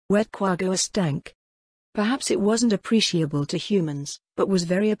Wet quagga stank. Perhaps it wasn't appreciable to humans, but was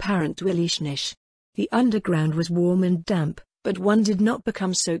very apparent to Elishnish. The underground was warm and damp, but one did not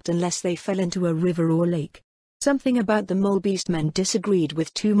become soaked unless they fell into a river or lake. Something about the mole beast men disagreed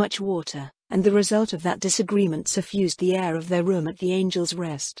with too much water, and the result of that disagreement suffused the air of their room at the Angel's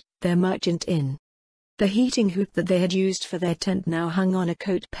Rest, their merchant inn. The heating hoop that they had used for their tent now hung on a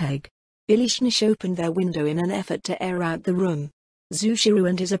coat peg. Elishnish opened their window in an effort to air out the room. Zushiru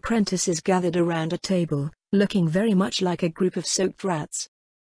and his apprentices gathered around a table, looking very much like a group of soaked rats.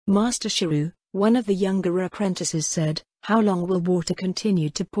 Master Shiru, one of the younger apprentices said, "How long will water continue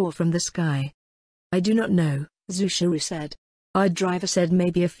to pour from the sky?" "I do not know," Zushiru said. "Our driver said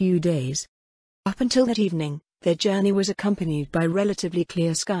maybe a few days." Up until that evening, their journey was accompanied by relatively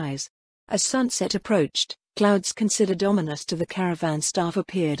clear skies. As sunset approached, clouds considered ominous to the caravan staff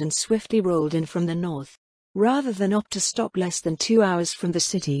appeared and swiftly rolled in from the north. Rather than opt to stop less than 2 hours from the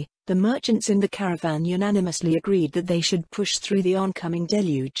city, the merchants in the caravan unanimously agreed that they should push through the oncoming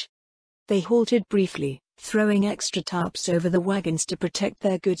deluge. They halted briefly, throwing extra tarps over the wagons to protect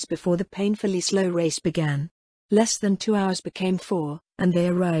their goods before the painfully slow race began. Less than 2 hours became 4, and they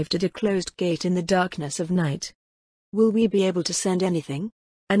arrived at a closed gate in the darkness of night. "Will we be able to send anything?"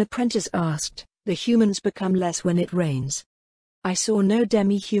 an apprentice asked. "The humans become less when it rains." "I saw no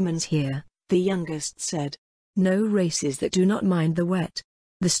demi-humans here," the youngest said. "No races that do not mind the wet.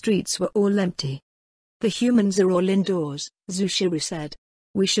 The streets were all empty." "The humans are all indoors," Zushiru said.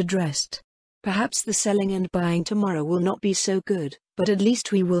 "We should rest. Perhaps the selling and buying tomorrow will not be so good, but at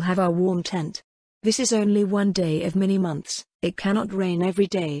least we will have our warm tent. This is only one day of many months, it cannot rain every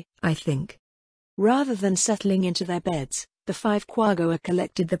day, I think." Rather than settling into their beds, the 5 quagga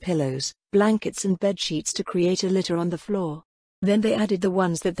collected the pillows, blankets and bedsheets to create a litter on the floor. Then they added the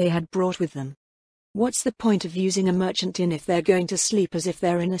ones that they had brought with them. "What's the point of using a merchant inn if they're going to sleep as if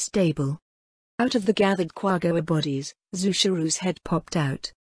they're in a stable?" Out of the gathered quagga bodies, Zushiru's head popped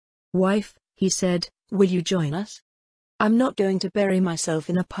out. "Wife," he said, "will you join us?" "I'm not going to bury myself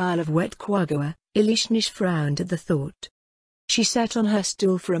in a pile of wet quagga." Elishnish frowned at the thought. She sat on her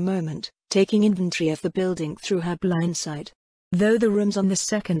stool for a moment, taking inventory of the building through her blind sight. Though the rooms on the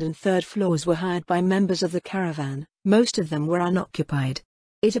second and third floors were hired by members of the caravan, most of them were unoccupied.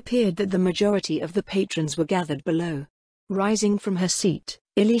 It appeared that the majority of the patrons were gathered below. Rising from her seat,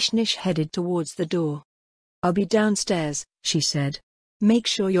 Elishnish headed towards the door. "I'll be downstairs," she said. "Make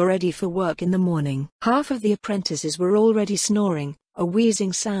sure you're ready for work in the morning." Half of the apprentices were already snoring, a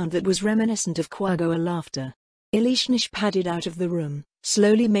wheezing sound that was reminiscent of quagga laughter. Elishnish padded out of the room,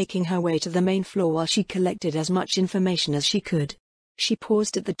 slowly making her way to the main floor while she collected as much information as she could. She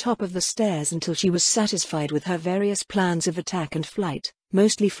paused at the top of the stairs until she was satisfied with her various plans of attack and flight,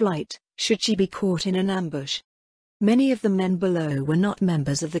 mostly flight, should she be caught in an ambush. Many of the men below were not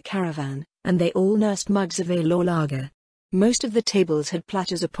members of the caravan, and they all nursed mugs of ale or lager. Most of the tables had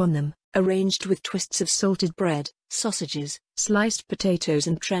platters upon them, arranged with twists of salted bread, sausages, sliced potatoes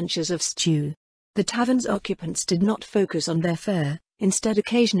and trenchers of stew. The tavern's occupants did not focus on their fare, instead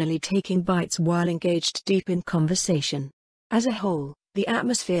occasionally taking bites while engaged deep in conversation. As a whole, the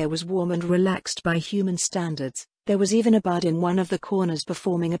atmosphere was warm and relaxed by human standards. There was even a bard in one of the corners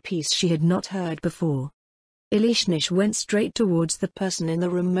performing a piece she had not heard before. Elishnish went straight towards the person in the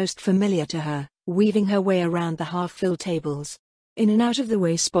room most familiar to her, weaving her way around the half-filled tables. In an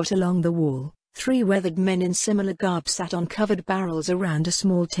out-of-the-way spot along the wall, 3 weathered men in similar garb sat on covered barrels around a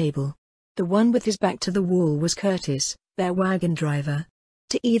small table. The one with his back to the wall was Curtis, their wagon driver.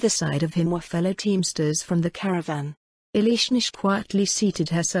 To either side of him were fellow teamsters from the caravan. Elishnish quietly seated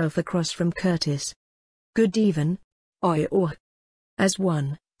herself across from Curtis. "Good even." "Oi oi." As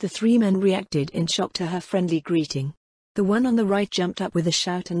one, the 3 men reacted in shock to her friendly greeting. The one on the right jumped up with a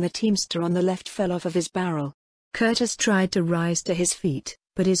shout and the teamster on the left fell off of his barrel. Curtis tried to rise to his feet,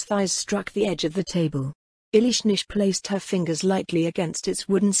 but his thighs struck the edge of the table. Elishnish placed her fingers lightly against its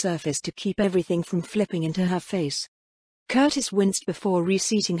wooden surface to keep everything from flipping into her face. Curtis winced before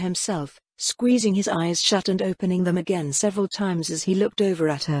reseating himself, squeezing his eyes shut and opening them again several times as he looked over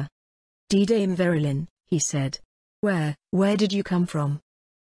at her. "Dame Verilyn," he said. Where did you come from?"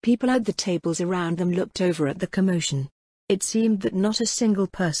 People at the tables around them looked over at the commotion. It seemed that not a single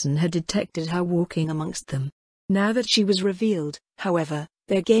person had detected her walking amongst them. Now that she was revealed, however,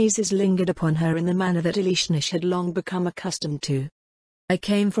 their gazes lingered upon her in the manner that Elishnish had long become accustomed to. "I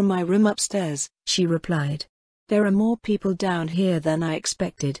came from my room upstairs," she replied. "There are more people down here than I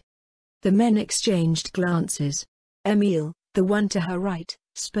expected." The men exchanged glances. Emil, the one to her right,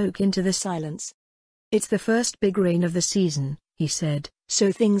 spoke into the silence. "It's the first big rain of the season," he said,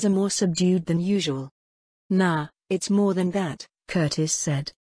 "so things are more subdued than usual." "Nah, it's more than that," Curtis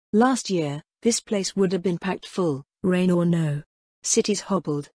said. Last year, this place would have been packed full, rain or no. Cities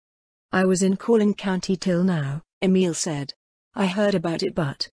hobbled. I was in Calling County till now, Emil said. I heard about it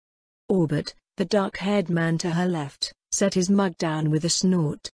but. Orbit, the dark-haired man to her left, set his mug down with a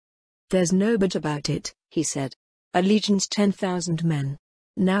snort. There's no but about it, he said. A legion's 10,000 men.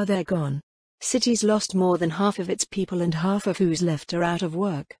 Now they're gone. City's lost more than half of its people and half of who's left are out of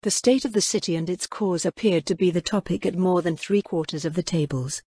work. The state of the city and its cause appeared to be the topic at more than 3/4 of the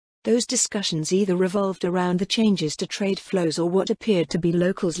tables. Those discussions either revolved around the changes to trade flows or what appeared to be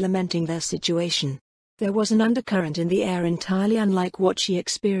locals lamenting their situation. There was an undercurrent in the air entirely unlike what she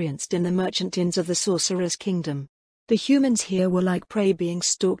experienced in the merchant inns of the Sorcerer's Kingdom. The humans here were like prey being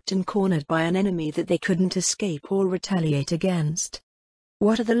stalked and cornered by an enemy that they couldn't escape or retaliate against.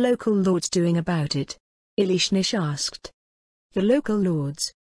 What are the local lords doing about it? Ilishnish asked. The local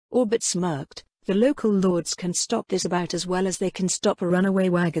lords? Orbit smirked. The local lords can stop this about as well as they can stop a runaway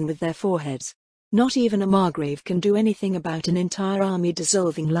wagon with their foreheads. Not even a Margrave can do anything about an entire army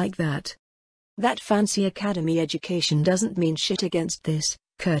dissolving like that. That fancy academy education doesn't mean shit against this,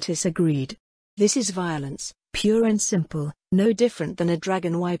 Curtis agreed. This is violence, pure and simple, no different than a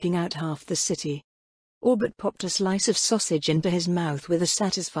dragon wiping out half the city. Orbit popped a slice of sausage into his mouth with a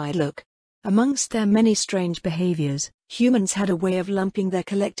satisfied look. Amongst their many strange behaviors, humans had a way of lumping their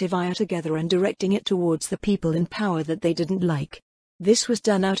collective ire together and directing it towards the people in power that they didn't like. This was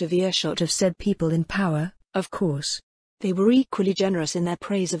done out of earshot of said people in power, of course. They were equally generous in their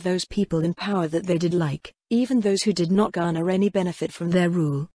praise of those people in power that they did like, even those who did not garner any benefit from their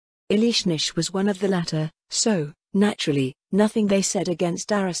rule. Ilishnish was one of the latter, so, naturally, nothing they said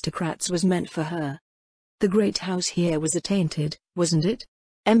against aristocrats was meant for her. The great house here was attainted, wasn't it?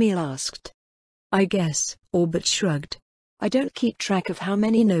 Emil asked. I guess, Orbit shrugged. I don't keep track of how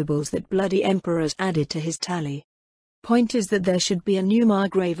many nobles that bloody emperors added to his tally. Point is that there should be a new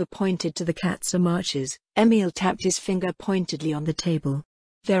Margrave appointed to the Katza marches. Emil tapped his finger pointedly on the table.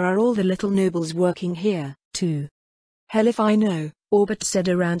 There are all the little nobles working here, too. Hell if I know, Orbit said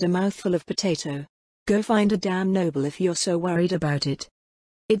around a mouthful of potato. Go find a damn noble if you're so worried about it.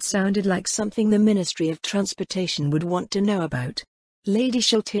 It sounded like something the Ministry of Transportation would want to know about. Lady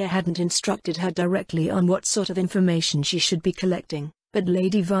Sheltier hadn't instructed her directly on what sort of information she should be collecting, but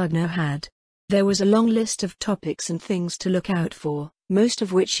Lady Wagner had. There was a long list of topics and things to look out for, most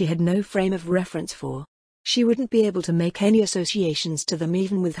of which she had no frame of reference for. She wouldn't be able to make any associations to them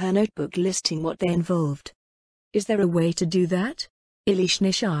even with her notebook listing what they involved. Is there a way to do that?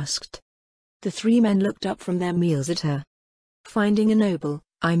 Ilishnish asked. The three men looked up from their meals at her. Finding a noble,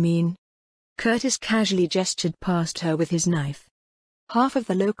 I mean. Curtis casually gestured past her with his knife. Half of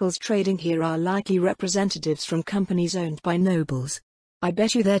the locals trading here are likely representatives from companies owned by nobles. I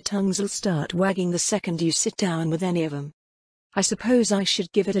bet you their tongues'll start wagging the second you sit down with any of them. I suppose I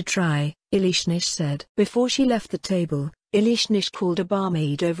should give it a try, Ilishnish said. Before she left the table, Ilishnish called a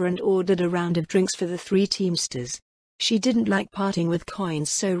barmaid over and ordered a round of drinks for the three teamsters. She didn't like parting with coins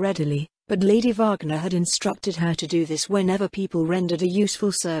so readily, but Lady Wagner had instructed her to do this whenever people rendered a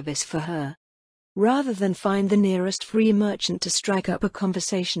useful service for her. Rather than find the nearest free merchant to strike up a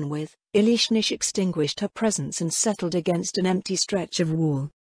conversation with, Ilishnish extinguished her presence and settled against an empty stretch of wall.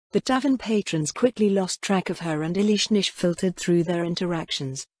 The tavern patrons quickly lost track of her and Ilishnish filtered through their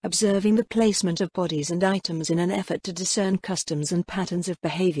interactions, observing the placement of bodies and items in an effort to discern customs and patterns of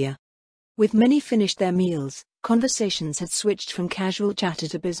behavior. With many finished their meals, conversations had switched from casual chatter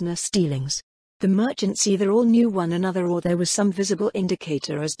to business dealings. The merchants either all knew one another or there was some visible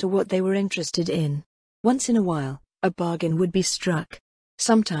indicator as to what they were interested in. Once in a while, a bargain would be struck.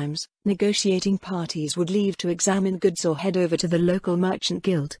 Sometimes, negotiating parties would leave to examine goods or head over to the local merchant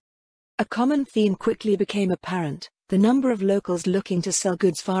guild. A common theme quickly became apparent: the number of locals looking to sell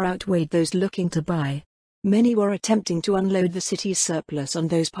goods far outweighed those looking to buy. Many were attempting to unload the city's surplus on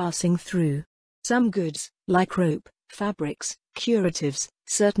those passing through. Some goods, like rope, fabrics, curatives,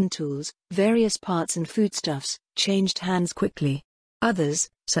 certain tools, various parts and foodstuffs, changed hands quickly. Others,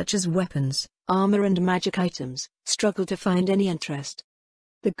 such as weapons, armor and magic items, struggled to find any interest.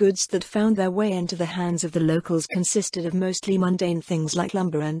 The goods that found their way into the hands of the locals consisted of mostly mundane things like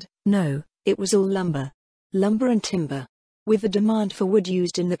lumber and, no, it was all lumber. Lumber and timber. With the demand for wood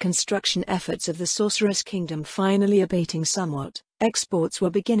used in the construction efforts of the Sorcerer's Kingdom finally abating somewhat, exports were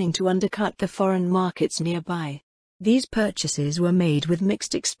beginning to undercut the foreign markets nearby. These purchases were made with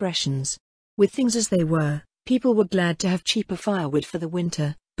mixed expressions. With things as they were, people were glad to have cheaper firewood for the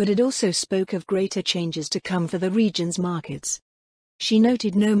winter, but it also spoke of greater changes to come for the region's markets. She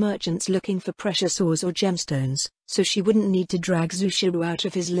noted no merchants looking for precious ores or gemstones, so she wouldn't need to drag Zushiru out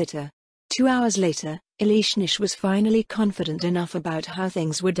of his litter. 2 hours later, Elishnish was finally confident enough about how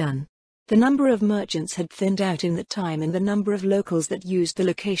things were done. The number of merchants had thinned out in that time and the number of locals that used the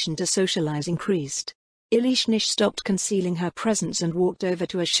location to socialize increased. Elishnish stopped concealing her presence and walked over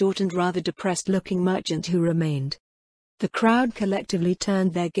to a short and rather depressed-looking merchant who remained. The crowd collectively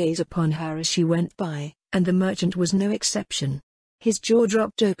turned their gaze upon her as she went by, and the merchant was no exception. His jaw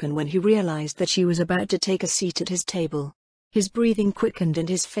dropped open when he realized that she was about to take a seat at his table. His breathing quickened and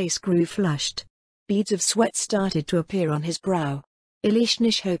his face grew flushed. Beads of sweat started to appear on his brow.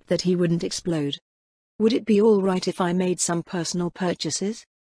 Elishnish hoped that he wouldn't explode. "Would it be all right if I made some personal purchases?"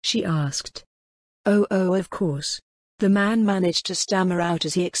 she asked. Oh, of course." The man managed to stammer out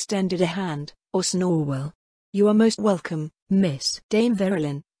as he extended a hand. "Orson Orwell." "You are most welcome, Miss Dame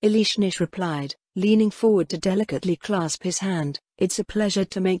Verilyn," Elishnish replied, leaning forward to delicately clasp his hand. "It's a pleasure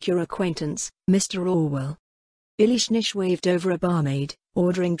to make your acquaintance, Mr. Orwell." Elishnish waved over a barmaid,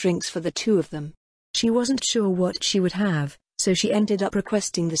 ordering drinks for the two of them. She wasn't sure what she would have, so she ended up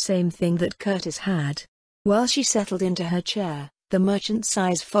requesting the same thing that Curtis had. While she settled into her chair, the merchant's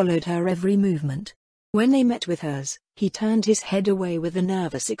eyes followed her every movement. When they met with hers, he turned his head away with a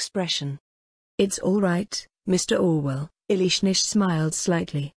nervous expression. "It's all right, Mr. Orwell," Elishnish smiled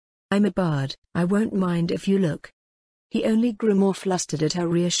slightly. "I'm a bard, I won't mind if you look." He only grew more flustered at her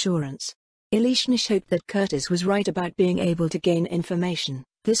reassurance. Elishnish hoped that Curtis was right about being able to gain information.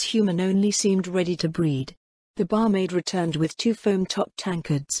 This human only seemed ready to breed. The barmaid returned with 2 foam-topped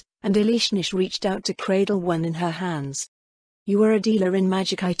tankards, and Elishnish reached out to cradle one in her hands. "You are a dealer in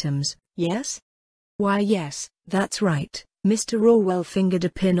magic items, yes?" "Why yes, that's right." Mr. Orwell fingered a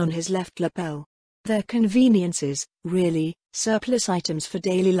pin on his left lapel. "They're conveniences, really, surplus items for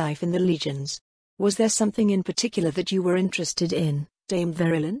daily life in the legions. Was there something in particular that you were interested in, Dame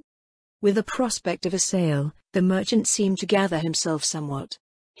Verilyn?" With the prospect of a sale, the merchant seemed to gather himself somewhat.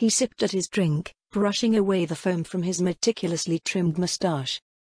 He sipped at his drink, brushing away the foam from his meticulously trimmed mustache.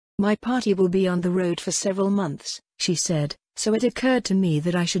 "My party will be on the road for several months," she said, "so it occurred to me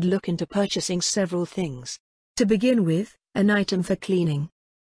that I should look into purchasing several things. To begin with, an item for cleaning."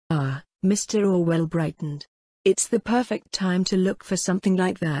 "Ah," Mr. Orwell brightened. "It's the perfect time to look for something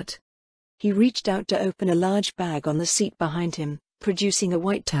like that." He reached out to open a large bag on the seat behind him, producing a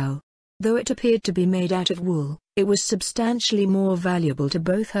white towel. Though it appeared to be made out of wool, it was substantially more valuable to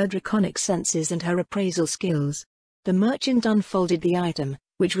both her draconic senses and her appraisal skills. The merchant unfolded the item,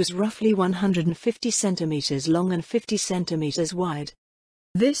 which was roughly 150 centimeters long and 50 centimeters wide.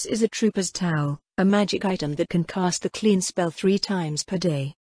 "This is a trooper's towel, a magic item that can cast the clean spell 3 times per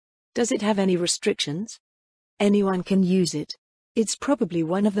day." "Does it have any restrictions?" "Anyone can use it. It's probably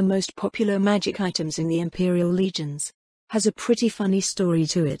one of the most popular magic items in the Imperial Legions. Has a pretty funny story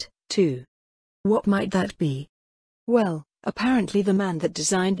to it, too." "What might that be?" "Well, apparently the man that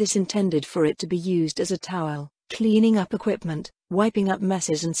designed this intended for it to be used as a towel, cleaning up equipment, wiping up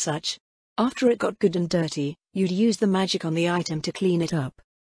messes and such. After it got good and dirty, you'd use the magic on the item to clean it up.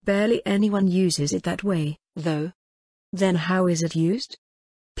 Barely anyone uses it that way, though." "Then how is it used?"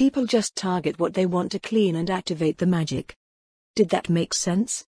 "People just target what they want to clean and activate the magic." Did that make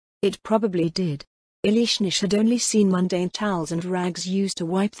sense? It probably did. Elishnish had only seen mundane towels and rags used to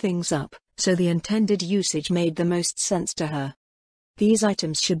wipe things up, so the intended usage made the most sense to her. "These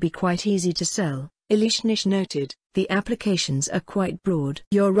items should be quite easy to sell," Elishnish noted. "The applications are quite broad."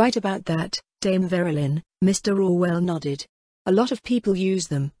 "You're right about that, Dame Verilyn," Mr. Orwell nodded. "A lot of people use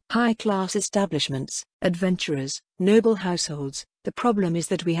them, high-class establishments, adventurers, noble households. The problem is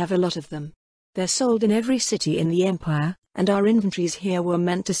that we have a lot of them. They're sold in every city in the Empire, and our inventories here were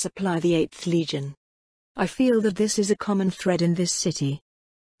meant to supply the 8th Legion. I feel that this is a common thread in this city."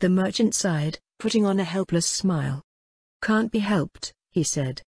 The merchant sighed, putting on a helpless smile. "Can't be helped," he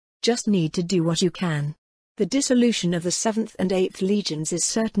said. "Just need to do what you can. The dissolution of the 7th and 8th Legions is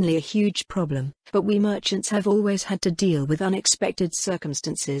certainly a huge problem, but we merchants have always had to deal with unexpected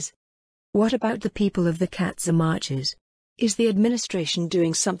circumstances." "What about the people of the Katza Marches? Is the administration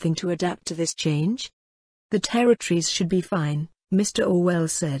doing something to adapt to this change?" "The territories should be fine," Mr. Orwell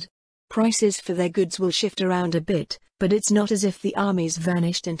said. "Prices for their goods will shift around a bit, but it's not as if the armies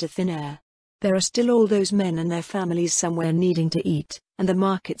vanished into thin air. There are still all those men and their families somewhere needing to eat, and the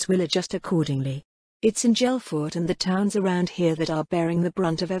markets will adjust accordingly. It's in Gelfort and the towns around here that are bearing the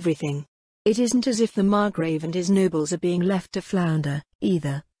brunt of everything. It isn't as if the Margrave and his nobles are being left to flounder,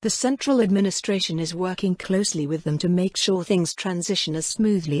 either. The central administration is working closely with them to make sure things transition as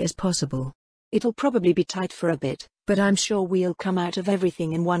smoothly as possible. It'll probably be tight for a bit, but I'm sure we'll come out of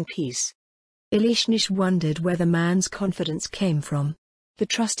everything in one piece." Elishnish wondered where the man's confidence came from. The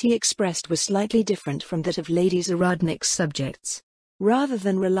trust he expressed was slightly different from that of Lady Zaradnik's subjects. Rather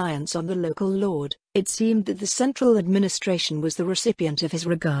than reliance on the local lord, it seemed that the central administration was the recipient of his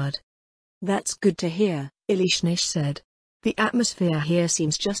regard. "That's good to hear," Ilishnish said. "The atmosphere here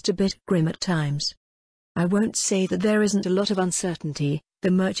seems just a bit grim at times." "I won't say that there isn't a lot of uncertainty,"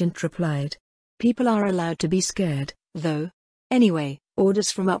 the merchant replied. "People are allowed to be scared, though. Anyway,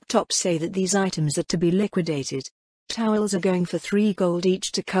 orders from up top say that these items are to be liquidated. Towels are going for 3 gold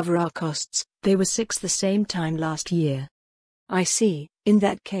each to cover our costs. They were 6 the same time last year." "I see. In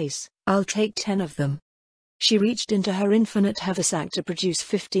that case, I'll take 10 of them." She reached into her infinite haversack to produce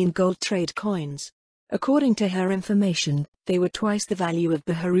 15 gold trade coins. According to her information, they were twice the value of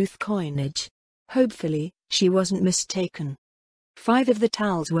Baharuth coinage. Hopefully, she wasn't mistaken. 5 of the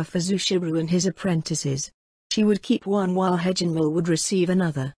towels were for Zushiru and his apprentices. She would keep one while Hegemil would receive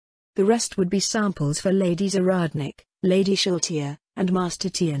another. The rest would be samples for Lady Zaradnik, Lady Shultier, and Master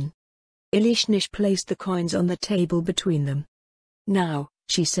Tian. Ilishnish placed the coins on the table between them. "Now,"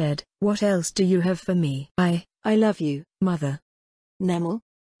 she said, "what else do you have for me?" I love you, mother." "Nemel?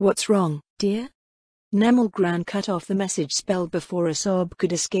 What's wrong, dear?" Nemel Gran cut off the message spell before a sob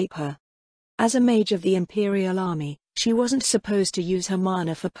could escape her. As a mage of the Imperial Army, she wasn't supposed to use her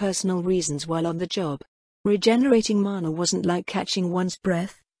mana for personal reasons while on the job. Regenerating mana wasn't like catching one's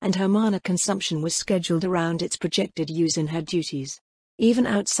breath, and her mana consumption was scheduled around its projected use in her duties. Even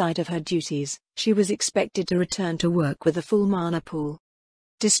outside of her duties, she was expected to return to work with a full mana pool.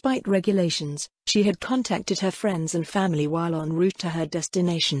 Despite regulations, she had contacted her friends and family while en route to her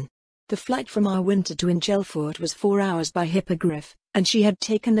destination. The flight from Arwinter to Ingelfort was 4 hours by hippogriff, and she had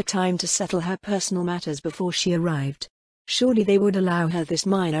taken the time to settle her personal matters before she arrived. Surely they would allow her this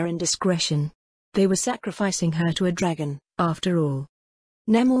minor indiscretion. They were sacrificing her to a dragon, after all.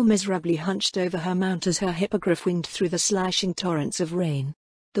 Nemel miserably hunched over her mount as her hippogriff winged through the slashing torrents of rain.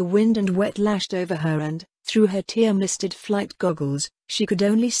 The wind and wet lashed over her and, through her tear-misted flight goggles, she could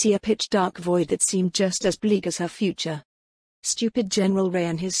only see a pitch-dark void that seemed just as bleak as her future. Stupid General Ray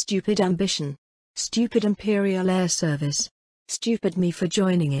and his stupid ambition. Stupid Imperial Air Service. Stupid me for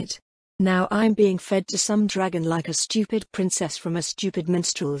joining it. Now I'm being fed to some dragon like a stupid princess from a stupid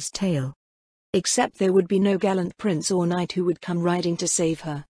minstrel's tale. Except there would be no gallant prince or knight who would come riding to save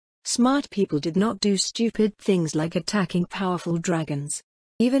her. Smart people did not do stupid things like attacking powerful dragons.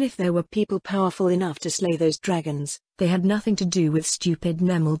 Even if there were people powerful enough to slay those dragons, they had nothing to do with stupid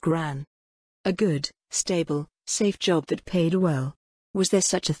Nemel Gran. A good, stable, safe job that paid well. Was there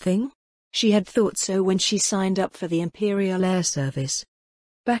such a thing? She had thought so when she signed up for the Imperial Air Service.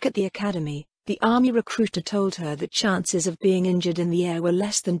 Back at the academy, the army recruiter told her that chances of being injured in the air were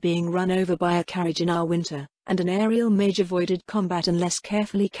less than being run over by a carriage in Arwinter, and an aerial mage avoided combat unless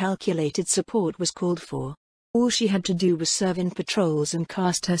carefully calculated support was called for. All she had to do was serve in patrols and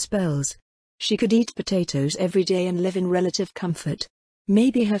cast her spells. She could eat potatoes every day and live in relative comfort.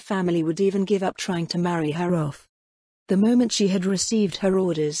 Maybe her family would even give up trying to marry her off. The moment she had received her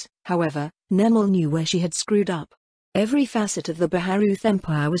orders, however, Nemel knew where she had screwed up. Every facet of the Baharuth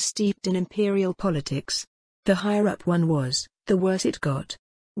Empire was steeped in imperial politics. The higher up one was, the worse it got.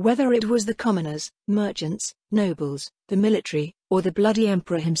 Whether it was the commoners, merchants, nobles, the military, or the bloody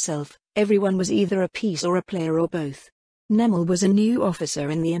emperor himself, everyone was either a piece or a player or both. Nemel was a new officer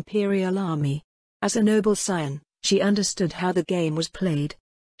in the Imperial Army. As a noble scion, she understood how the game was played.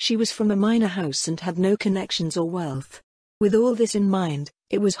 She was from a minor house and had no connections or wealth. With all this in mind,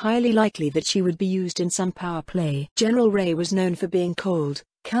 it was highly likely that she would be used in some power play. General Ray was known for being cold,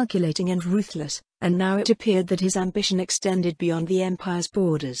 calculating and ruthless, and now it appeared that his ambition extended beyond the Empire's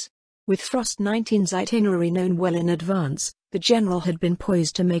borders. With Frost 19's itinerary known well in advance, the general had been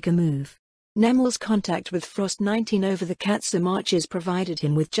poised to make a move. Nemel's contact with Frost 19 over the Katsa marches provided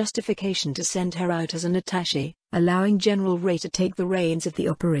him with justification to send her out as an attaché, allowing General Ray to take the reins of the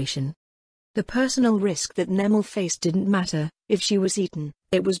operation. The personal risk that Nemel faced didn't matter. If she was eaten,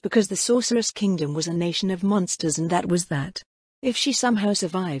 it was because the Sorceress Kingdom was a nation of monsters, and that was that. If she somehow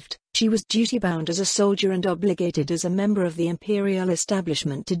survived, she was duty-bound as a soldier and obligated as a member of the imperial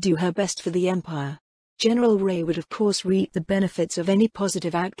establishment to do her best for the Empire. General Ray would of course reap the benefits of any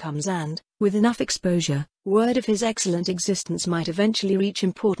positive outcomes and, with enough exposure, word of his excellent existence might eventually reach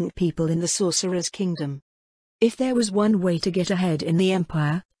important people in the Sorcerer's Kingdom. If there was one way to get ahead in the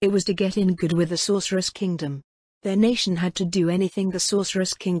Empire, it was to get in good with the Sorcerer's Kingdom. Their nation had to do anything the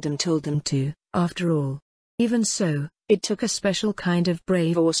Sorcerer's Kingdom told them to, after all. Even so, it took a special kind of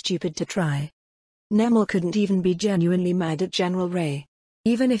brave or stupid to try. Nemel couldn't even be genuinely mad at General Ray.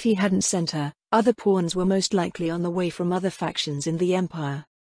 Even if he hadn't sent her, other pawns were most likely on the way from other factions in the Empire.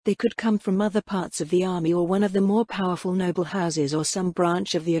 They could come from other parts of the army or one of the more powerful noble houses or some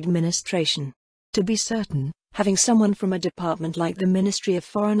branch of the administration. To be certain, Having someone from a department like the Ministry of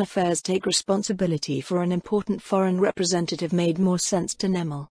Foreign Affairs take responsibility for an important foreign representative made more sense to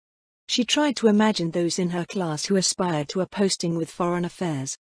Nemel. She tried to imagine those in her class who aspired to a posting with Foreign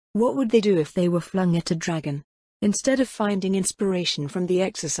Affairs. What would they do if they were flung at a dragon? Instead of finding inspiration from the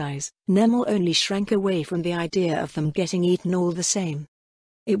exercise, Nemel only shrank away from the idea of them getting eaten all the same.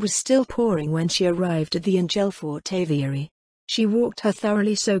 It was still pouring when she arrived at the Angelfort Aviary. She walked her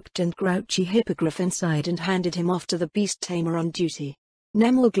thoroughly soaked and grouchy hippogriff inside and handed him off to the beast tamer on duty.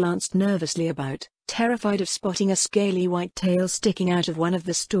 Nemel glanced nervously about, terrified of spotting a scaly white tail sticking out of one of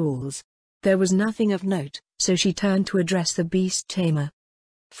the stalls. There was nothing of note, so she turned to address the beast tamer.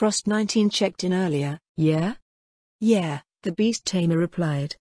 Frost 19 checked in earlier, yeah? Yeah, the beast tamer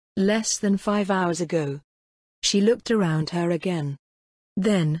replied. Less than 5 hours ago. She looked around her again.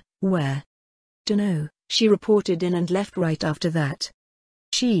 Then, where? Dunno, she reported in and left right after that.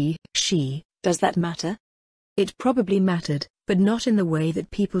 She, does that matter? It probably mattered, but not in the way that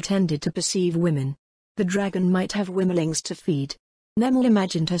people tended to perceive women. The dragon might have wimmerlings to feed. Nemel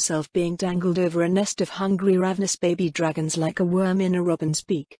imagined herself being dangled over a nest of hungry ravenous baby dragons like a worm in a robin's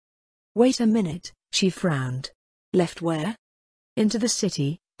beak. Wait a minute, she frowned. Left where? Into the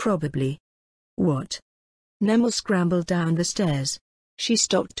city, probably. What? Nemel scrambled down the stairs. She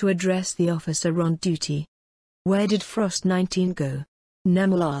stopped to address the officer on duty. Where did Frost 19 go?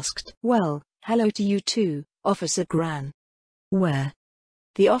 Nemel asked. Well, hello to you too, Officer Gran. Where?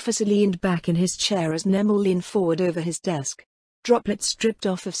 The officer leaned back in his chair as Nemel leaned forward over his desk. Droplets dripped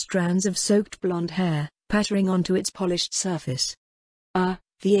off of strands of soaked blonde hair, pattering onto its polished surface.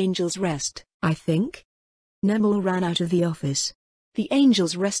 The Angel's Rest, I think? Nemel ran out of the office. The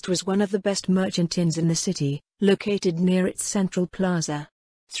Angel's Rest was one of the best merchant inns in the city, located near its central plaza.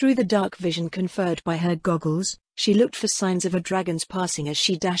 Through the dark vision conferred by her goggles, she looked for signs of a dragon's passing as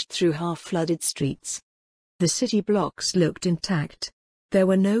she dashed through half-flooded streets. The city blocks looked intact. There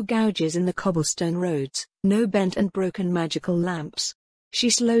were no gouges in the cobblestone roads, no bent and broken magical lamps. She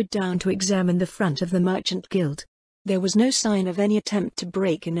slowed down to examine the front of the Merchant Guild. There was no sign of any attempt to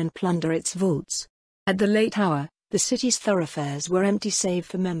break in and plunder its vaults. At the late hour, the city's thoroughfares were empty save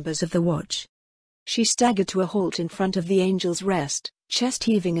for members of the watch. She staggered to a halt in front of the Angel's Rest, chest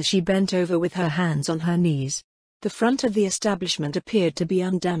heaving as she bent over with her hands on her knees. The front of the establishment appeared to be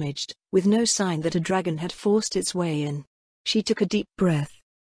undamaged, with no sign that a dragon had forced its way in. She took a deep breath.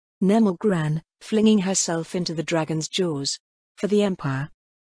 Nemel ran, flinging herself into the dragon's jaws. For the Empire.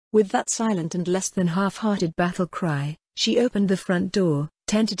 With that silent and less than half-hearted battle cry, she opened the front door,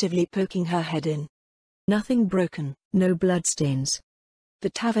 tentatively poking her head in. Nothing broken, no bloodstains. The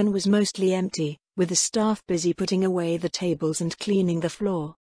tavern was mostly empty, with the staff busy putting away the tables and cleaning the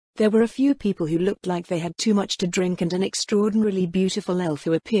floor. There were a few people who looked like they had too much to drink and an extraordinarily beautiful elf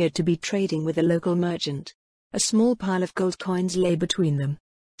who appeared to be trading with a local merchant. A small pile of gold coins lay between them.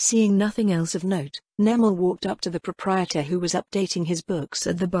 Seeing nothing else of note, Nemel walked up to the proprietor who was updating his books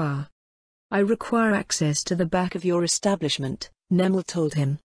at the bar. I require access to the back of your establishment, Nemel told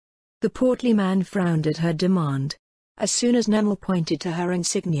him. The portly man frowned at her demand. As soon as Nemel pointed to her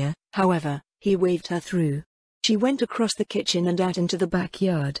insignia, however, he waved her through. She went across the kitchen and out into the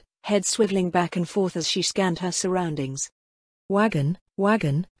backyard, head swiveling back and forth as she scanned her surroundings. Wagon,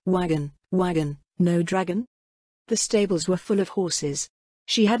 wagon, wagon, wagon, no dragon? The stables were full of horses.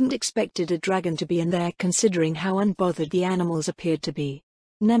 She hadn't expected a dragon to be in there considering how unbothered the animals appeared to be.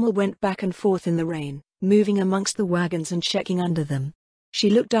 Nemel went back and forth in the rain, moving amongst the wagons and checking under them. She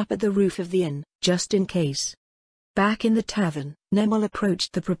looked up at the roof of the inn, just in case. Back in the tavern, Nemel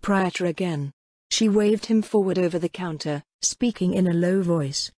approached the proprietor again. She waved him forward over the counter, speaking in a low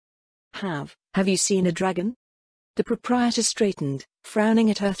voice. Have you seen a dragon? The proprietor straightened, frowning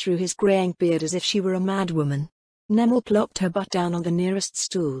at her through his graying beard as if she were a madwoman. Nemel plopped her butt down on the nearest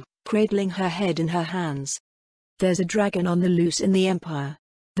stool, cradling her head in her hands. There's a dragon on the loose in the Empire.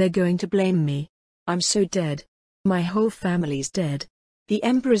 They're going to blame me. I'm so dead. My whole family's dead. The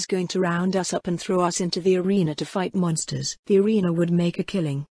Emperor's going to round us up and throw us into the arena to fight monsters. The arena would make a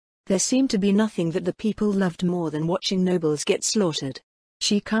killing. There seemed to be nothing that the people loved more than watching nobles get slaughtered.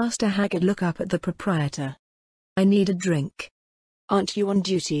 She cast a haggard look up at the proprietor. I need a drink. Aren't you on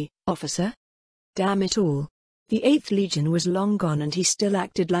duty, officer? Damn it all. The 8th Legion was long gone and he still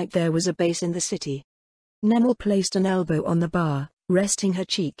acted like there was a base in the city. Nemel placed an elbow on the bar, resting her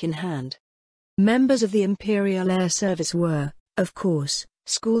cheek in hand. Members of the Imperial Air Service were, of course,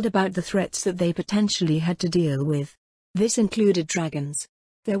 schooled about the threats that they potentially had to deal with. This included dragons.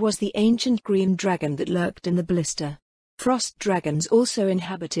 There was the ancient green dragon that lurked in the blister. Frost dragons also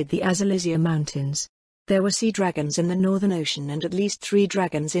inhabited the Azalisia Mountains. There were sea dragons in the Northern Ocean and at least 3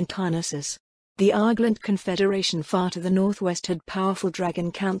 dragons in Tarnassus. The Arglant Confederation far to the northwest had powerful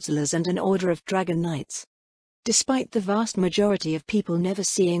dragon councillors and an order of dragon knights. Despite the vast majority of people never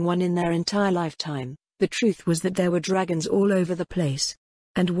seeing one in their entire lifetime, the truth was that there were dragons all over the place.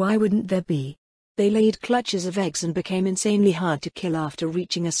 And why wouldn't there be? They laid clutches of eggs and became insanely hard to kill after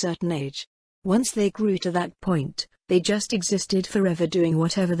reaching a certain age. Once they grew to that point, they just existed forever doing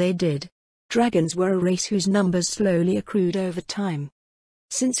whatever they did. Dragons were a race whose numbers slowly accrued over time.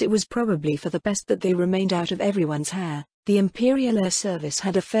 Since it was probably for the best that they remained out of everyone's hair, the Imperial Air Service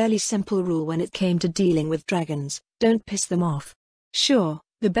had a fairly simple rule when it came to dealing with dragons: don't piss them off. Sure,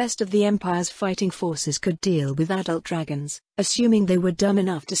 the best of the Empire's fighting forces could deal with adult dragons, assuming they were dumb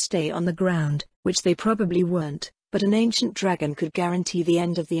enough to stay on the ground, which they probably weren't, but an ancient dragon could guarantee the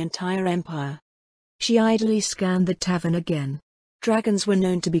end of the entire Empire. She idly scanned the tavern again. Dragons were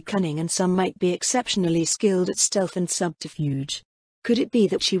known to be cunning and some might be exceptionally skilled at stealth and subterfuge. Could it be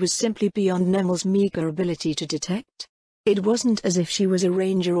that she was simply beyond Nemel's meager ability to detect? It wasn't as if she was a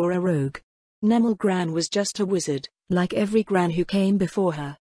ranger or a rogue. Nemel Gran was just a wizard, like every Gran who came before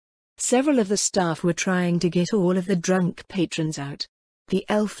her. Several of the staff were trying to get all of the drunk patrons out. The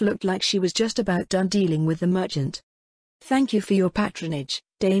elf looked like she was just about done dealing with the merchant. "Thank you for your patronage,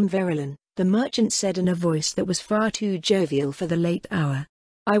 Dame Verilyn," the merchant said in a voice that was far too jovial for the late hour.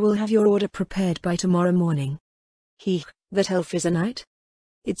 "I will have your order prepared by tomorrow morning." That elf is a knight?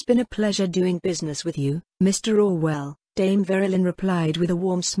 "It's been a pleasure doing business with you, Mr. Orwell," Dame Verilyn replied with a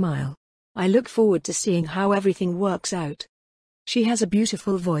warm smile. "I look forward to seeing how everything works out." She has a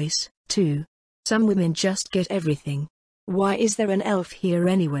beautiful voice, too. Some women just get everything. Why is there an elf here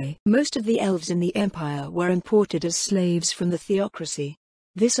anyway? Most of the elves in the Empire were imported as slaves from the theocracy.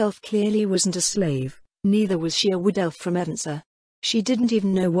 This elf clearly wasn't a slave, neither was she a wood elf from Evansa. She didn't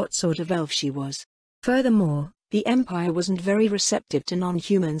even know what sort of elf she was. Furthermore, the Empire wasn't very receptive to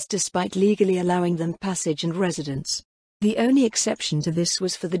non-humans despite legally allowing them passage and residence. The only exception to this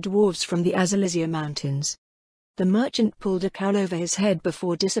was for the dwarves from the Azalizia Mountains. The merchant pulled a cowl over his head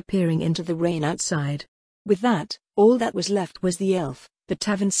before disappearing into the rain outside. With that, all that was left was the elf, the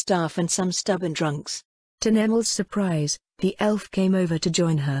tavern staff and some stubborn drunks. To Nemel's surprise, the elf came over to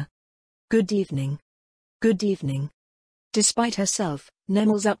join her. "Good evening." "Good evening." Despite herself,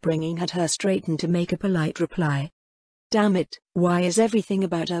 Nemel's upbringing had her straightened to make a polite reply. "Damn it, why is everything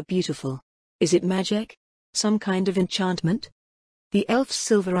about her beautiful? Is it magic? Some kind of enchantment?" The elf's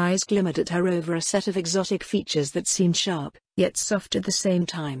silver eyes glimmered at her over a set of exotic features that seemed sharp, yet soft at the same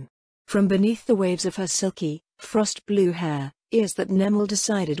time. From beneath the waves of her silky, frost-blue hair, ears that Nemel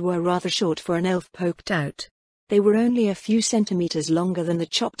decided were rather short for an elf poked out. They were only a few centimeters longer than the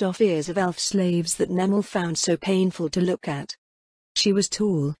chopped-off ears of elf slaves that Nemel found so painful to look at. She was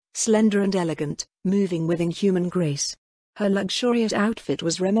tall, slender and elegant, moving with inhuman grace. Her luxurious outfit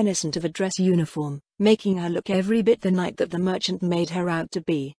was reminiscent of a dress uniform, making her look every bit the knight that the merchant made her out to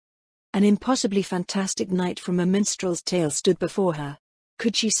be. An impossibly fantastic knight from a minstrel's tale stood before her.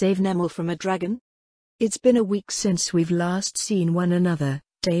 Could she save Nemel from a dragon? "It's been a week since we've last seen one another,"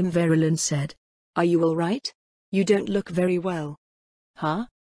 Dame Verilyn said. "Are you all right? You don't look very well." "Huh?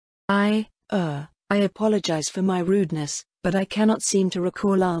 I apologize for my rudeness, but I cannot seem to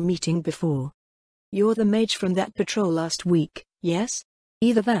recall our meeting before." "You're the mage from that patrol last week, yes?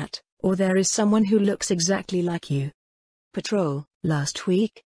 Either that, or there is someone who looks exactly like you." "Patrol, last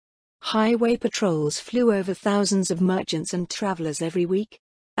week?" Highway patrols flew over thousands of merchants and travelers every week.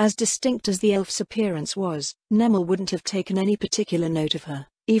 As distinct as the elf's appearance was, Nemel wouldn't have taken any particular note of her,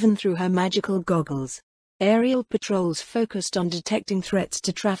 even through her magical goggles. Aerial patrols focused on detecting threats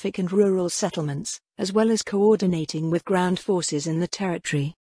to traffic and rural settlements, as well as coordinating with ground forces in the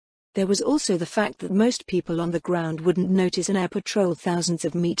territory. There was also the fact that most people on the ground wouldn't notice an air patrol thousands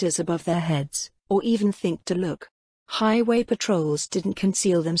of meters above their heads, or even think to look. Highway patrols didn't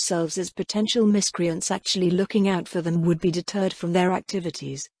conceal themselves as potential miscreants actually looking out for them would be deterred from their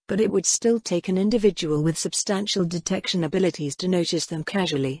activities, but it would still take an individual with substantial detection abilities to notice them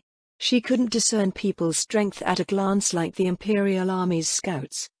casually. She couldn't discern people's strength at a glance like the Imperial Army's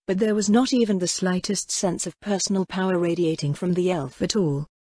scouts, but there was not even the slightest sense of personal power radiating from the elf at all.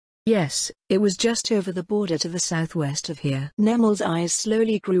 Yes, it was just over the border to the southwest of here. Nemel's eyes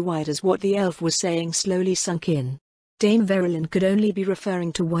slowly grew wide as what the elf was saying slowly sunk in. Dame Verilyn could only be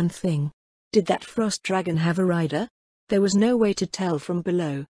referring to one thing. Did that frost dragon have a rider? There was no way to tell from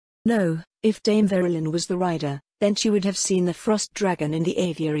below. No, if Dame Verilyn was the rider, then she would have seen the frost dragon in the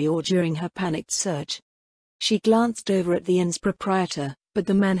aviary or during her panicked search. She glanced over at the inn's proprietor, but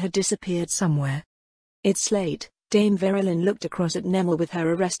the man had disappeared somewhere. "It's late." Dame Verilyn looked across at Nemel with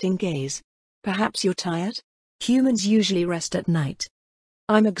her arresting gaze. "Perhaps you're tired? Humans usually rest at night."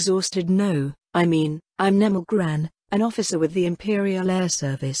 "I'm exhausted." "No, I'm Nemel Gran, an officer with the Imperial Air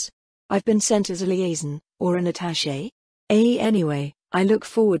Service. I've been sent as a liaison, or an attaché. Anyway, I look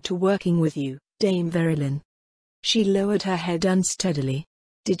forward to working with you, Dame Verilyn. She lowered her head unsteadily.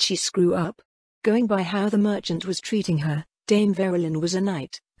 Did she screw up? Going by how the merchant was treating her, Dame Verilyn was a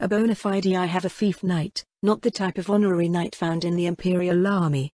knight, a bona fide I have a fief knight, not the type of honorary knight found in the Imperial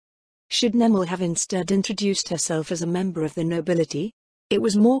Army. Should Nemel have instead introduced herself as a member of the nobility? It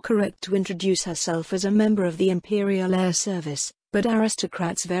was more correct to introduce herself as a member of the Imperial Air Service, but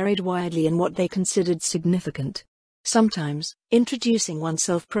aristocrats varied widely in what they considered significant. Sometimes, introducing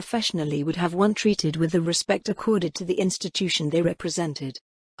oneself professionally would have one treated with the respect accorded to the institution they represented.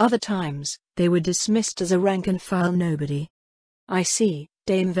 Other times, they were dismissed as a rank-and-file nobody. I see,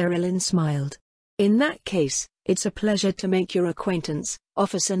 Dame Verilyn smiled. In that case, it's a pleasure to make your acquaintance,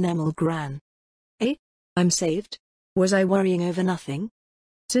 Officer Nemel Gran. Eh? I'm saved? Was I worrying over nothing?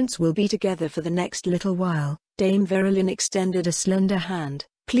 Since we'll be together for the next little while, Dame Verilyn extended a slender hand.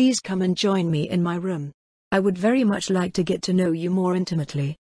 Please come and join me in my room. I would very much like to get to know you more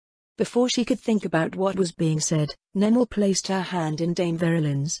intimately. Before she could think about what was being said, Nemel placed her hand in Dame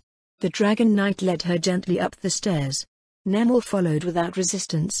Verilyn's. The Dragon Knight led her gently up the stairs. Nemel followed without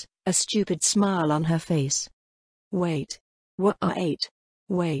resistance, a stupid smile on her face. Wait.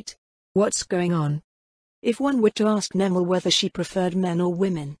 Wait. What's going on? If one were to ask Nemel whether she preferred men or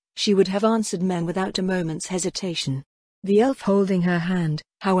women, she would have answered men without a moment's hesitation. The elf holding her hand,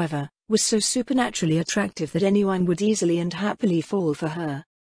 however, was so supernaturally attractive that anyone would easily and happily fall for her.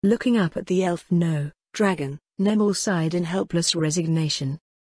 Looking up at the elf dragon, Nemel sighed in helpless resignation.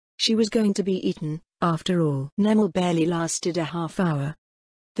 She was going to be eaten, after all. Nemel barely lasted a half hour.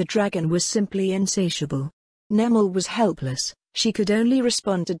 The dragon was simply insatiable. Nemel was helpless, she could only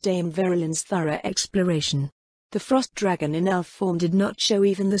respond to Dame Verilyn's thorough exploration. The frost dragon in elf form did not show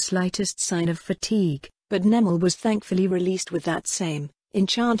even the slightest sign of fatigue, but Nemel was thankfully released with that same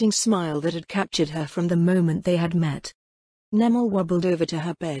enchanting smile that had captured her from the moment they had met. Nemel wobbled over to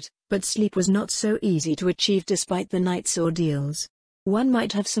her bed, but sleep was not so easy to achieve despite the night's ordeals. One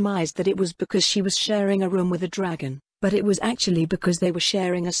might have surmised that it was because she was sharing a room with a dragon, but it was actually because they were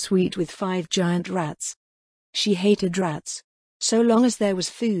sharing a suite with 5 giant rats. She hated rats. So long as there was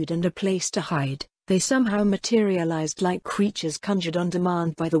food and a place to hide, they somehow materialized like creatures conjured on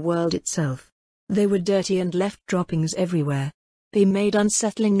demand by the world itself. They were dirty and left droppings everywhere. They made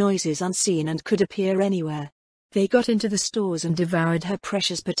unsettling noises unseen and could appear anywhere. They got into the stores and devoured her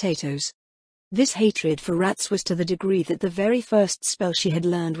precious potatoes. This hatred for rats was to the degree that the very first spell she had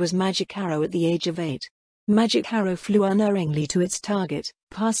learned was Magic Arrow at the age of 8. Magic Arrow flew unerringly to its target,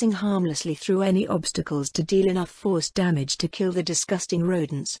 passing harmlessly through any obstacles to deal enough force damage to kill the disgusting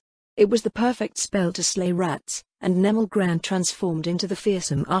rodents. It was the perfect spell to slay rats, and Nemel Gran transformed into the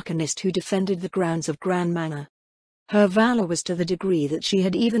fearsome arcanist who defended the grounds of Gran Manor. Her valor was to the degree that she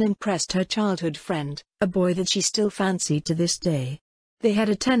had even impressed her childhood friend, a boy that she still fancied to this day. They had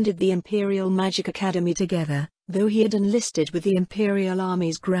attended the Imperial Magic Academy together, though he had enlisted with the Imperial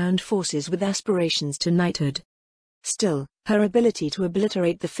Army's ground forces with aspirations to knighthood. Still, her ability to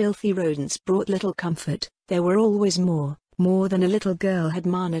obliterate the filthy rodents brought little comfort. There were always more than a little girl had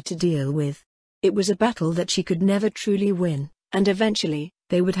mana to deal with. It was a battle that she could never truly win, and eventually,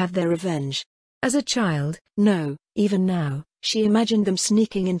 they would have their revenge. As a child, no, even now, she imagined them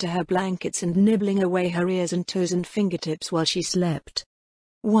sneaking into her blankets and nibbling away her ears and toes and fingertips while she slept.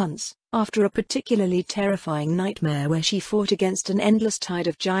 Once, after a particularly terrifying nightmare where she fought against an endless tide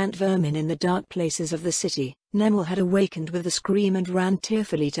of giant vermin in the dark places of the city, Nemel had awakened with a scream and ran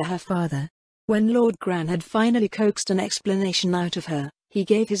tearfully to her father. When Lord Gran had finally coaxed an explanation out of her, he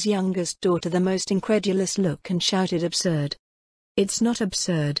gave his youngest daughter the most incredulous look and shouted, "Absurd." "It's not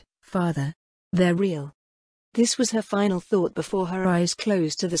absurd, father. They're real." This was her final thought before her eyes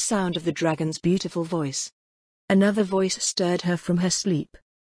closed to the sound of the dragon's beautiful voice. Another voice stirred her from her sleep.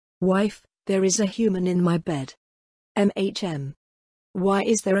 "Wife, there is a human in my bed." Why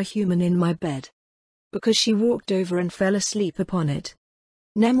is there a human in my bed? Because she walked over and fell asleep upon it.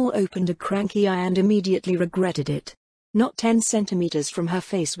 Nemel opened a cranky eye and immediately regretted it. Not 10 centimeters from her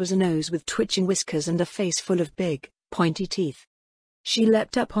face was a nose with twitching whiskers and a face full of big, pointy teeth. She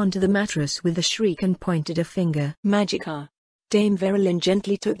leapt up onto the mattress with a shriek and pointed a finger. "Magica." Dame Verilyn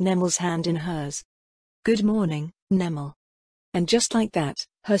gently took Nemel's hand in hers. "Good morning, Nemel." And just like that,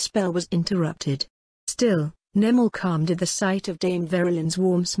 her spell was interrupted. Still, Nemel calmed at the sight of Dame Verilyn's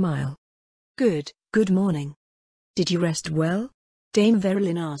warm smile. Good morning. Did you rest well?" Dame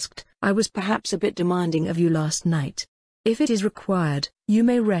Verilyn asked. "I was perhaps a bit demanding of you last night. If it is required, you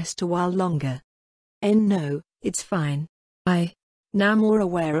may rest a while longer." "No, it's fine. Now more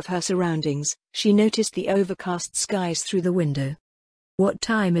aware of her surroundings, she noticed the overcast skies through the window. "What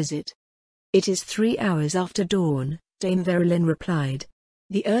time is it?" "It is 3 hours after dawn," Dame Verilyn replied.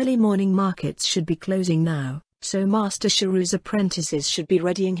 "The early morning markets should be closing now, so Master Sharu's apprentices should be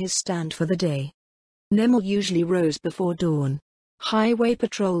readying his stand for the day." Nemel usually rose before dawn. Highway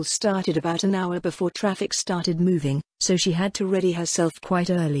patrols started about an hour before traffic started moving, so she had to ready herself quite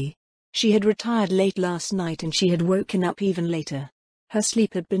early. She had retired late last night and she had woken up even later. Her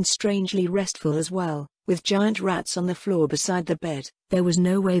sleep had been strangely restful as well, with giant rats on the floor beside the bed. There was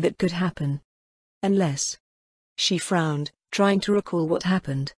no way that could happen. Unless... She frowned, trying to recall what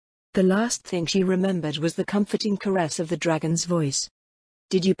happened. The last thing she remembered was the comforting caress of the dragon's voice.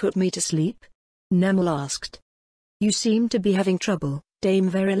 "Did you put me to sleep?" Nemel asked. "You seem to be having trouble," Dame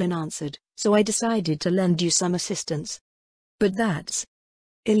Verilyn answered, "so I decided to lend you some assistance." "But that's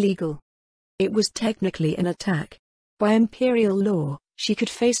illegal." It was technically an attack. By Imperial law, she could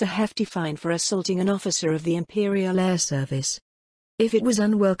face a hefty fine for assaulting an officer of the Imperial Air Service. "If it was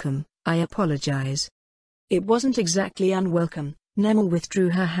unwelcome, I apologize." It wasn't exactly unwelcome. Nemel withdrew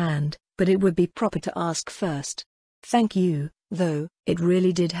her hand, but it would be proper to ask first. "Thank you, though, it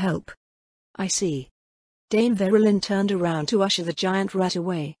really did help." "I see." Dame Verilyn turned around to usher the giant rat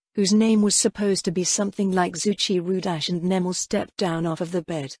away, whose name was supposed to be something like Zuchi Rudash, and Nemel stepped down off of the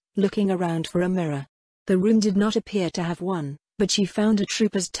bed, looking around for a mirror. The room did not appear to have one, but she found a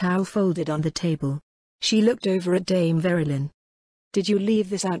trooper's towel folded on the table. She looked over at Dame Verilyn. "Did you leave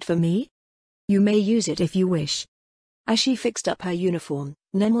this out for me? You may use it if you wish." As she fixed up her uniform,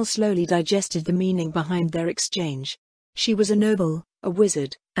 Nemel slowly digested the meaning behind their exchange. She was a noble, a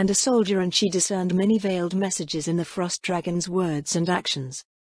wizard, and a soldier, and she discerned many veiled messages in the Frost Dragon's words and actions.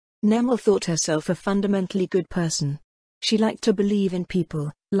 Nemel thought herself a fundamentally good person. She liked to believe in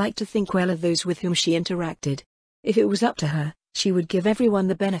people, liked to think well of those with whom she interacted. If it was up to her, she would give everyone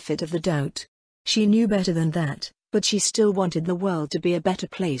the benefit of the doubt. She knew better than that, but she still wanted the world to be a better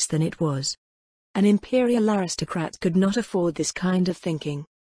place than it was. An imperial aristocrat could not afford this kind of thinking.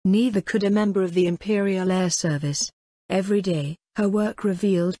 Neither could a member of the Imperial Air Service. Every day, her work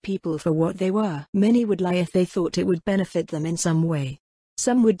revealed people for what they were. Many would lie if they thought it would benefit them in some way.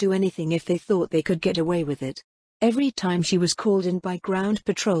 Some would do anything if they thought they could get away with it. Every time she was called in by ground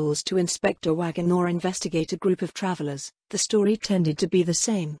patrols to inspect a wagon or investigate a group of travelers, the story tended to be the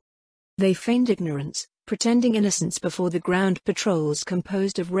same. They feigned ignorance, pretending innocence before the ground patrols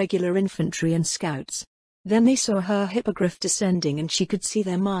composed of regular infantry and scouts. Then they saw her hippogriff descending and she could see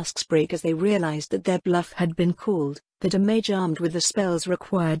their masks break as they realized that their bluff had been called, that a mage armed with the spells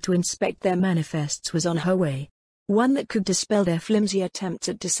required to inspect their manifests was on her way. One that could dispel their flimsy attempts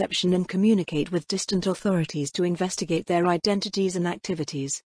at deception and communicate with distant authorities to investigate their identities and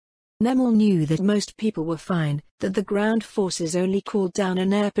activities. Nemel knew that most people were fine, that the ground forces only called down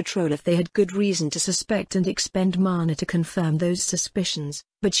an air patrol if they had good reason to suspect and expend mana to confirm those suspicions,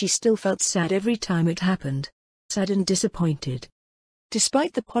 but she still felt sad every time it happened. Sad and disappointed.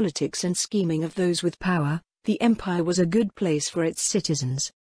 Despite the politics and scheming of those with power, the Empire was a good place for its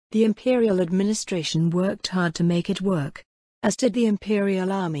citizens. The Imperial administration worked hard to make it work. As did the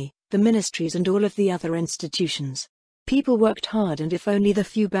Imperial Army, the ministries and all of the other institutions. People worked hard, and if only the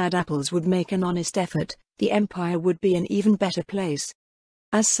few bad apples would make an honest effort, the Empire would be an even better place.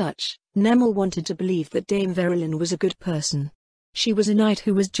 As such, Nemel wanted to believe that Dame Verilyn was a good person. She was a knight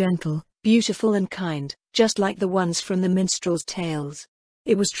who was gentle, beautiful and kind, just like the ones from the minstrels' tales.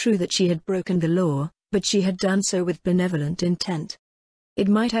 It was true that she had broken the law, but she had done so with benevolent intent. It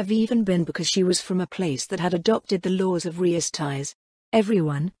might have even been because she was from a place that had adopted the laws of Reastais.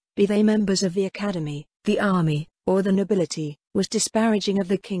 Everyone, be they members of the academy, the army, or the nobility, was disparaging of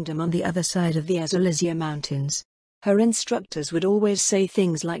the kingdom on the other side of the Azalazia Mountains. Her instructors would always say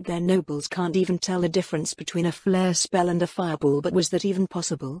things like their nobles can't even tell the difference between a flare spell and a fireball, but was that even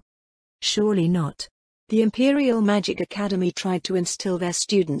possible? Surely not. The Imperial Magic Academy tried to instill their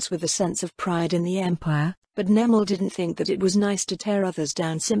students with a sense of pride in the Empire, but Nemel didn't think that it was nice to tear others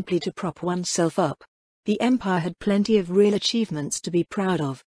down simply to prop oneself up. The Empire had plenty of real achievements to be proud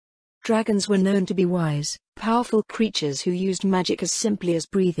of. Dragons were known to be wise, powerful creatures who used magic as simply as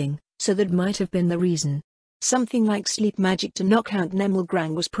breathing, so that might have been the reason. Something like sleep magic to knock out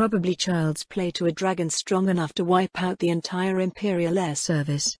Nemelgrang was probably child's play to a dragon strong enough to wipe out the entire Imperial Air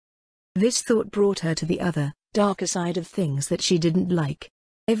Service. This thought brought her to the other, darker side of things that she didn't like.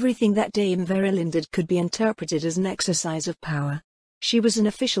 Everything that Dame Verilyn did could be interpreted as an exercise of power. She was an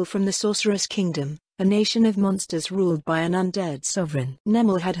official from the Sorceress Kingdom, a nation of monsters ruled by an undead sovereign.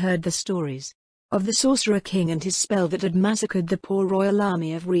 Nemel had heard the stories of the Sorcerer King and his spell that had massacred the poor royal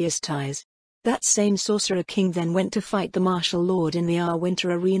army of Reastais. That same Sorcerer King then went to fight the Martial Lord in the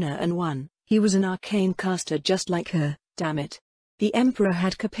Winter Arena and won. He was an arcane caster just like her, damn it. The Emperor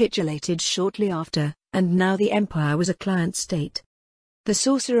had capitulated shortly after, and now the Empire was a client state. The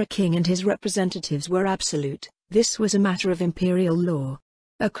Sorcerer King and his representatives were absolute. This was a matter of imperial law.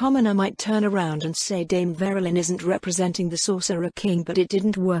 A commoner might turn around and say Dame Verilyn isn't representing the Sorcerer King, but it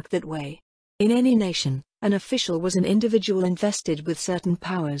didn't work that way. In any nation, an official was an individual invested with certain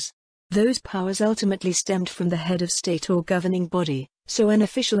powers. Those powers ultimately stemmed from the head of state or governing body, so an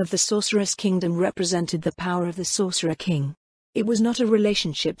official of the Sorceress Kingdom represented the power of the Sorcerer King. It was not a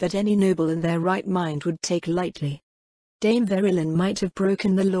relationship that any noble in their right mind would take lightly. Dame Verilyn might have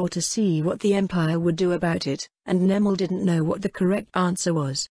broken the law to see what the Empire would do about it, and Nemel didn't know what the correct answer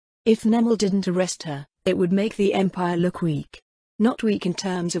was. If Nemel didn't arrest her, it would make the Empire look weak. Not weak in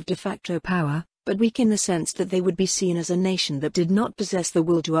terms of de facto power, but weak in the sense that they would be seen as a nation that did not possess the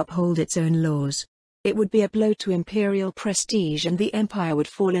will to uphold its own laws. It would be a blow to imperial prestige and the Empire would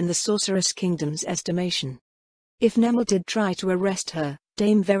fall in the Sorceress Kingdom's estimation. If Nemel did try to arrest her,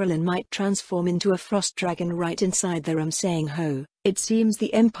 Dame Verilyn might transform into a frost dragon right inside there saying ho, it seems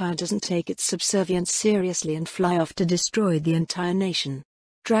the Empire doesn't take its subservience seriously and fly off to destroy the entire nation.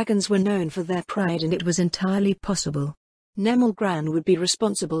 Dragons were known for their pride and it was entirely possible. Nemel Gran would be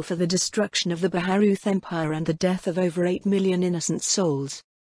responsible for the destruction of the Baharuth Empire and the death of over 8 million innocent souls.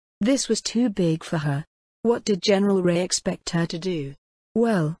 This was too big for her. What did General Ray expect her to do?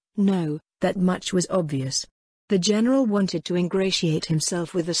 Well, no, that much was obvious. The general wanted to ingratiate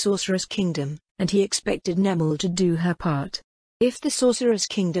himself with the Sorceress Kingdom, and he expected Nemel to do her part. If the Sorceress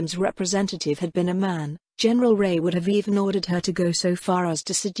Kingdom's representative had been a man, General Ray would have even ordered her to go so far as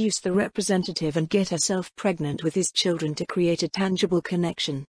to seduce the representative and get herself pregnant with his children to create a tangible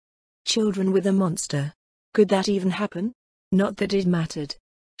connection. Children with a monster. Could that even happen? Not that it mattered.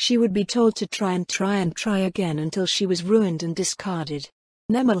 She would be told to try again until she was ruined and discarded.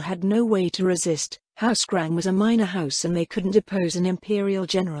 Nemel had no way to resist. House Grang was a minor house and they couldn't depose an imperial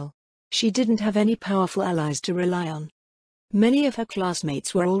general. She didn't have any powerful allies to rely on. Many of her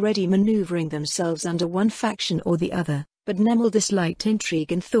classmates were already maneuvering themselves under one faction or the other, but Nemel disliked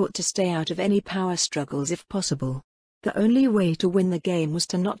intrigue and thought to stay out of any power struggles if possible. The only way to win the game was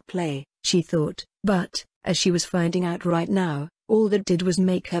to not play, she thought, but, as she was finding out right now, all that did was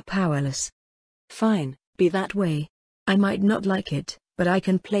make her powerless. Fine, be that way. I might not like it, but I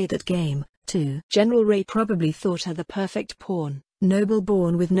can play that game, too. General Ray probably thought her the perfect pawn, noble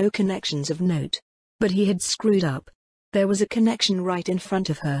born with no connections of note. But he had screwed up. There was a connection right in front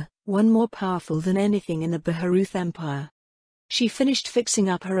of her, one more powerful than anything in the Baharuth Empire. She finished fixing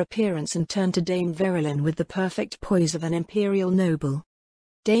up her appearance and turned to Dame Verilyn with the perfect poise of an imperial noble.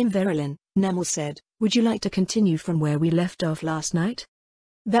 Dame Verilyn, Nemel said, would you like to continue from where we left off last night?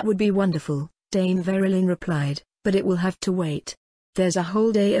 That would be wonderful, Dame Verilyn replied, but it will have to wait. There's a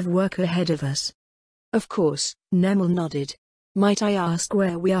whole day of work ahead of us. Of course, Nemel nodded. Might I ask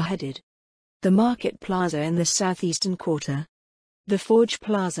where we are headed? The Market Plaza in the southeastern quarter. The Forge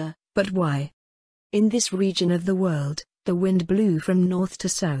Plaza, but why? In this region of the world, the wind blew from north to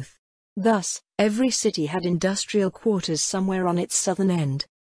south. Thus, every city had industrial quarters somewhere on its southern end.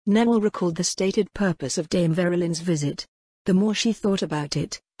 Nemel recalled the stated purpose of Dame Verilyn's visit. The more she thought about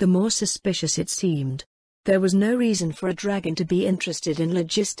it, the more suspicious it seemed. There was no reason for a dragon to be interested in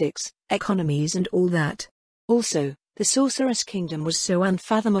logistics, economies and all that. Also, the Sorceress Kingdom was so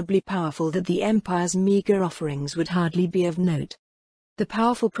unfathomably powerful that the Empire's meager offerings would hardly be of note. The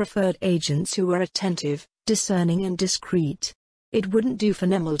powerful preferred agents who were attentive, discerning and discreet. It wouldn't do for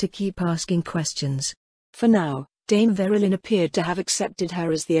Nemel to keep asking questions. For now, Dame Verilyn appeared to have accepted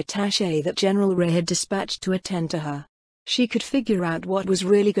her as the attaché that General Ray had dispatched to attend to her. She could figure out what was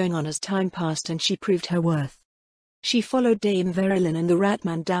really going on as time passed and she proved her worth. She followed Dame Verilyn and the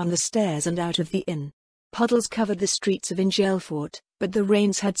Ratman down the stairs and out of the inn. Puddles covered the streets of Ingelfort, but the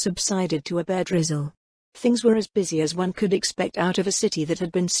rains had subsided to a bare drizzle. Things were as busy as one could expect out of a city that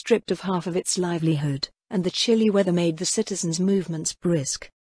had been stripped of half of its livelihood, and the chilly weather made the citizens' movements brisk.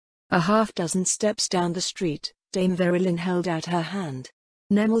 A half-dozen steps down the street, Dame Verilyn held out her hand.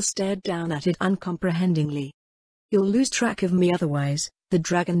 Nemel stared down at it uncomprehendingly. You'll lose track of me otherwise, the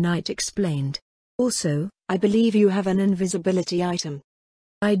Dragon Knight explained. Also, I believe you have an invisibility item.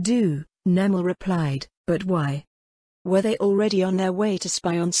 I do, Nemel replied, but why? Were they already on their way to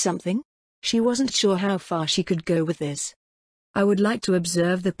spy on something? She wasn't sure how far she could go with this. I would like to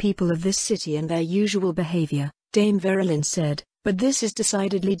observe the people of this city and their usual behavior, Dame Verilyn said, but this is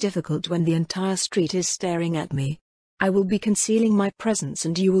decidedly difficult when the entire street is staring at me. I will be concealing my presence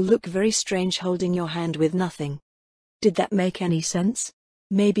and you will look very strange holding your hand with nothing. Did that make any sense?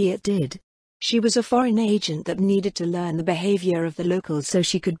 Maybe it did. She was a foreign agent that needed to learn the behavior of the locals so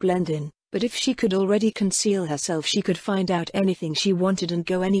she could blend in, but if she could already conceal herself she could find out anything she wanted and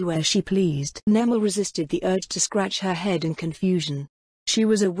go anywhere she pleased. Nemel resisted the urge to scratch her head in confusion. She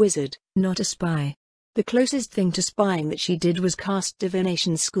was a wizard, not a spy. The closest thing to spying that she did was cast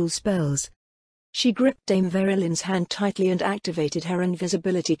divination school spells. She gripped Dame Verulin's hand tightly and activated her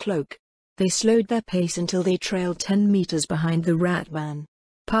invisibility cloak. They slowed their pace until they trailed 10 meters behind the rat man.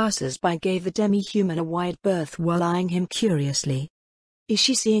 Passers-by gave the demi-human a wide berth while eyeing him curiously. Is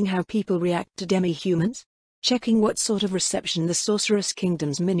she seeing how people react to demi-humans? Checking what sort of reception the Sorceress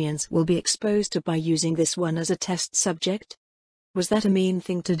Kingdom's minions will be exposed to by using this one as a test subject? Was that a mean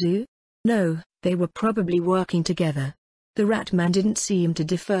thing to do? No, they were probably working together. The rat man didn't seem to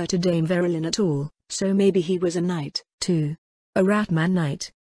defer to Dame Verulin at all, so maybe he was a knight, too. A ratman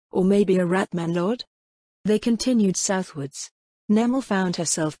knight. Or maybe a ratman lord? They continued southwards. Nemel found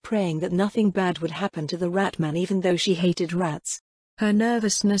herself praying that nothing bad would happen to the ratman even though she hated rats. Her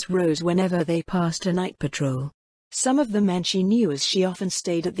nervousness rose whenever they passed a night patrol. Some of the men she knew as she often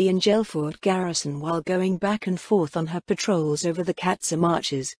stayed at the Angelfort garrison while going back and forth on her patrols over the Katza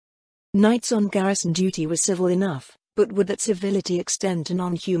marches. Knights on garrison duty were civil enough, but would that civility extend to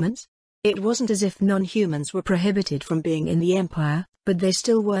non-humans? It wasn't as if non-humans were prohibited from being in the Empire, but they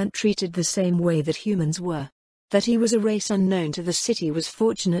still weren't treated the same way that humans were. That he was a race unknown to the city was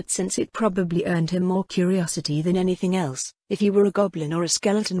fortunate since it probably earned him more curiosity than anything else. If he were a goblin or a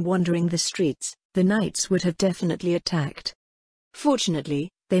skeleton wandering the streets, the knights would have definitely attacked. Fortunately,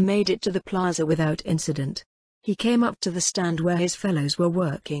 they made it to the plaza without incident. He came up to the stand where his fellows were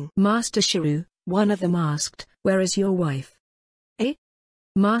working. Master Shrew, one of them asked, "Where is your wife?" Eh?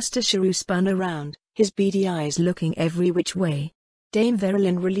 Master Shrew spun around, his beady eyes looking every which way. Dame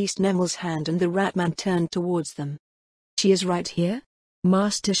Verulin released Nemel's hand and the ratman turned towards them. "She is right here?"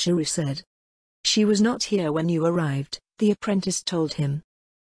 Master Shrew said. "She was not here when you arrived," the apprentice told him.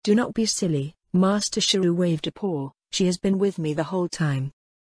 "Do not be silly," Master Shrew waved a paw, "she has been with me the whole time."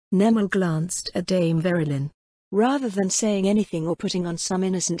 Nemel glanced at Dame Verulin. Rather than saying anything or putting on some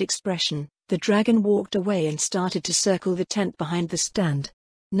innocent expression, the dragon walked away and started to circle the tent behind the stand.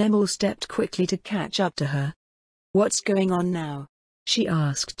 Nemel stepped quickly to catch up to her. "What's going on now?" she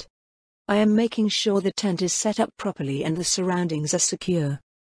asked. "I am making sure the tent is set up properly and the surroundings are secure."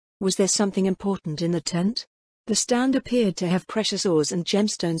 Was there something important in the tent? The stand appeared to have precious ores and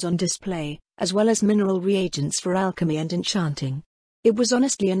gemstones on display, as well as mineral reagents for alchemy and enchanting. It was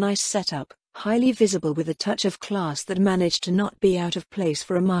honestly a nice setup, highly visible with a touch of class that managed to not be out of place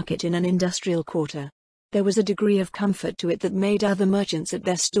for a market in an industrial quarter. There was a degree of comfort to it that made other merchants at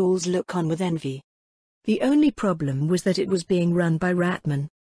their stalls look on with envy. The only problem was that it was being run by ratmen.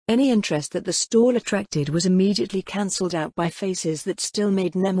 Any interest that the stall attracted was immediately cancelled out by faces that still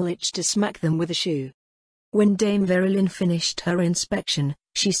made Nemel itch to smack them with a shoe. When Dame Verulin finished her inspection,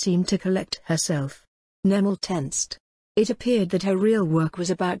 she seemed to collect herself. Nemel tensed. It appeared that her real work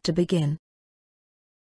was about to begin.